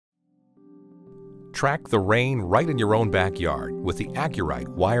track the rain right in your own backyard with the AcuRite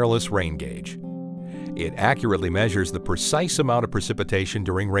wireless rain gauge. It accurately measures the precise amount of precipitation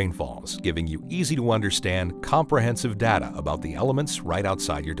during rainfalls, giving you easy-to-understand, comprehensive data about the elements right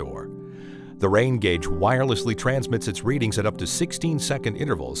outside your door. The rain gauge wirelessly transmits its readings at up to 16-second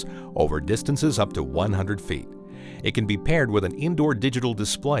intervals over distances up to 100 feet. It can be paired with an indoor digital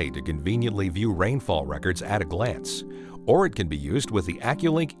display to conveniently view rainfall records at a glance. Or it can be used with the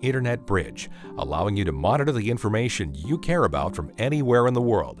acu-link Internet Bridge, allowing you to monitor the information you care about from anywhere in the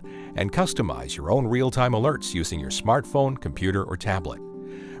world and customize your own real-time alerts using your smartphone, computer, or tablet.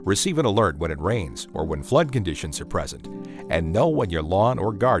 Receive an alert when it rains or when flood conditions are present, and know when your lawn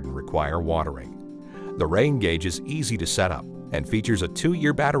or garden require watering. The rain gauge is easy to set up and features a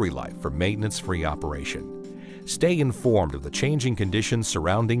 2-year battery life for maintenance-free operation. Stay informed of the changing conditions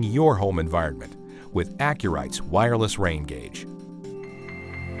surrounding your home environment with AcuRite's wireless rain gauge.